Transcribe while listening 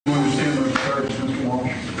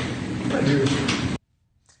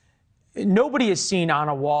Nobody has seen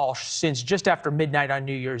Anna Walshe since just after midnight on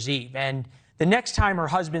New Year's Eve. And the next time her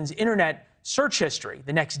husband's internet search history,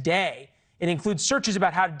 the next day, it includes searches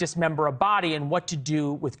about how to dismember a body and what to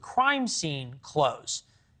do with crime scene clothes.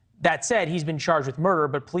 That said, he's been charged with murder,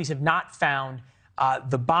 but police have not found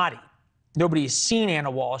the body. Nobody has seen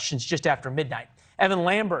Anna Walshe since just after midnight. Evan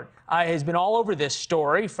Lambert has been all over this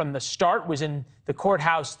story from the start, was in the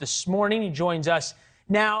courthouse this morning. He joins us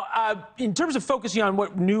now. In terms of focusing on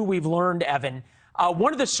what new we've learned, Evan,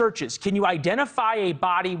 one of the searches, can you identify a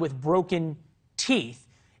body with broken teeth?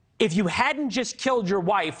 If you hadn't just killed your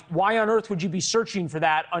wife, why on earth would you be searching for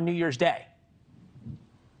that on New Year's Day?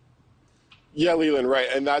 Yeah, Leland, right.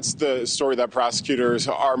 And that's the story that prosecutors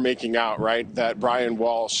are making out, right? That Brian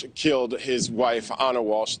Walshe killed his wife, Anna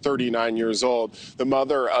Walshe, 39 years old, the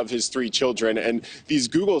mother of his 3 children. And these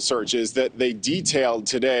Google searches that they detailed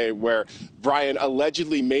today, where Brian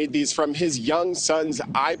allegedly made these from his young son's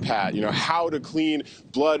iPad, how to clean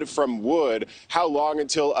blood from wood, how long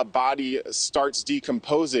until a body starts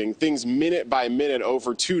decomposing, things minute by minute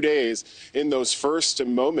over 2 days in those first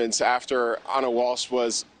moments after Anna Walshe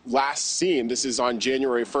was last seen. This is on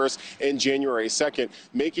January 1st and January 2nd,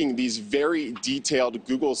 making these very detailed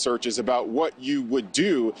Google searches about what you would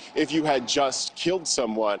do if you had just killed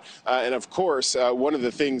someone. And of course, one of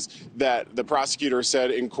the things that the prosecutor said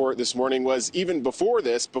in court this morning was even before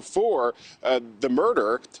this, before the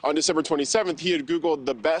murder on December 27th, he had Googled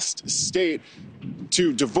the best state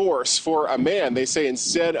to divorce for a man. They say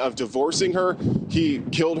instead of divorcing her, he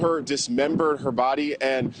killed her, dismembered her body,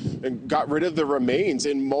 and got rid of the remains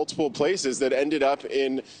in multiple places that ended up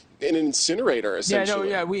in an incinerator,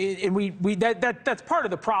 essentially. That's part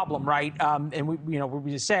of the problem, right? And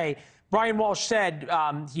we just say Brian Walshe said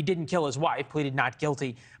he didn't kill his wife, pleaded not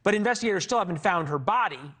guilty, but investigators still haven't found her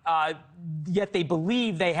body, yet they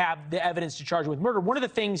believe they have the evidence to charge her with murder. One of the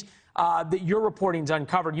things that your reporting's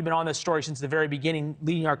uncovered, you've been on this story since the very beginning,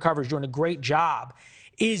 leading our coverage, doing a great job,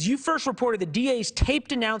 is you first reported the DA's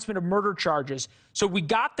taped announcement of murder charges. So we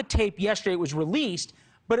got the tape yesterday, it was released,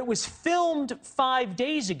 but it was filmed 5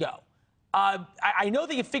 days ago. I know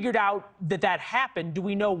that you figured out that happened. Do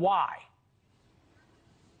we know why?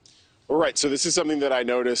 All right, so this is something that I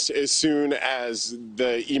noticed as soon as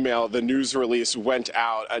the email, the news release went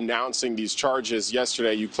out announcing these charges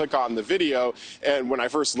yesterday. You click on the video, and when I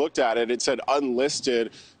first looked at it, it said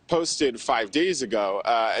unlisted, posted 5 days ago.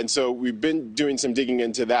 And so we've been doing some digging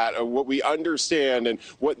into that. What we understand and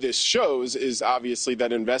what this shows is obviously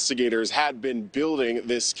that investigators had been building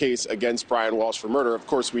this case against Brian Walshe for murder. Of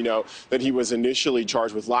course, we know that he was initially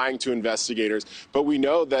charged with lying to investigators, but we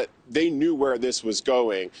know that they knew where this was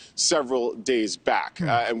going several days back.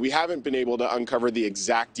 And we haven't been able to uncover the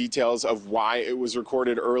exact details of why it was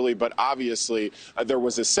recorded early, but obviously there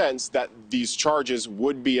was a sense that these charges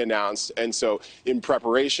would be announced. And so in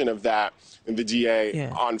preparation of that, the DA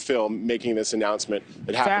on film making this announcement,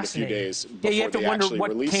 it happened a few days before you have to wonder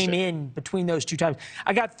what came in between those two times.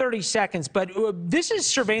 I got 30 seconds, but this is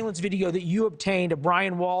surveillance video that you obtained of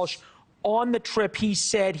Brian Walshe on the trip he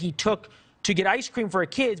said he took to get ice cream for her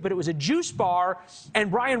kids, but it was a juice bar. And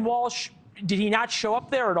Brian Walshe, did he not show up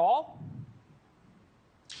there at all?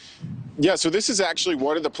 Yeah, so this is actually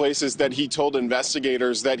one of the places that he told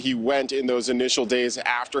investigators that he went in those initial days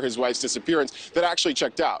after his wife's disappearance that actually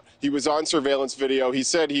checked out. He was on surveillance video. He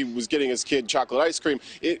said he was getting his kid chocolate ice cream.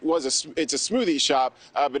 It's a smoothie shop,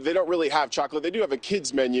 but they don't really have chocolate. They do have a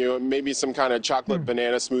kids menu, maybe some kind of chocolate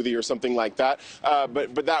banana smoothie or something like that.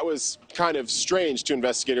 But that was kind of strange to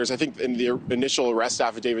investigators. I think in the initial arrest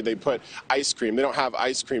affidavit, they put ice cream. They don't have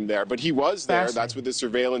ice cream there, but he was there. That's what the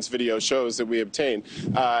surveillance video shows that we obtained.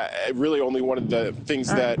 Really only one of the things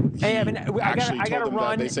that he actually told them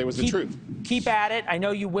that they say was the truth. Keep at it. I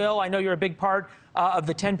know you will. I know you're a big part of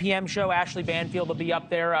the 10 p.m. show. Ashley Banfield will be up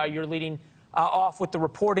there. You're leading off with the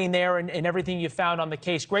reporting there and everything you found on the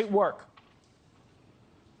case. Great work.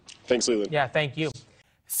 Thanks, Leland. Yeah, thank you.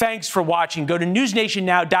 Thanks for watching. Go to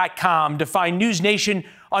newsnationnow.com to find News Nation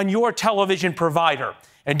on your television provider.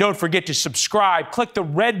 And don't forget to subscribe. Click the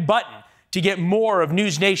red button to get more of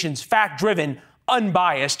News Nation's fact-driven,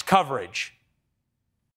 unbiased coverage.